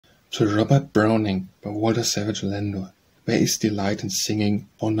To Robert Browning by Walter Savage Landor. Where is delight in singing,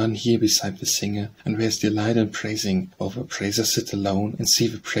 or none here beside the singer? And where is delight in praising, or the praiser sit alone, and see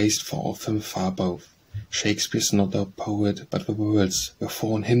the praised fall from far both? Shakespeare's not our poet, but the world's,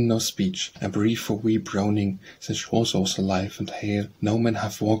 wherefore in him no speech, and brief for we Browning, since Chaucer's alive and hale, no man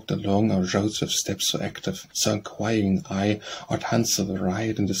hath walked along our roads with steps so active, so inquiring eye, or hands of the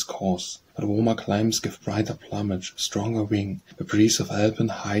riot and discourse. But warmer climes give brighter plumage, stronger wing. The breeze of Alpine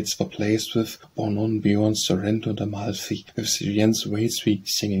heights were playest with, borne on beyond Sorrento and Amalfi, with Siren's waves we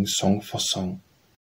singing song for song.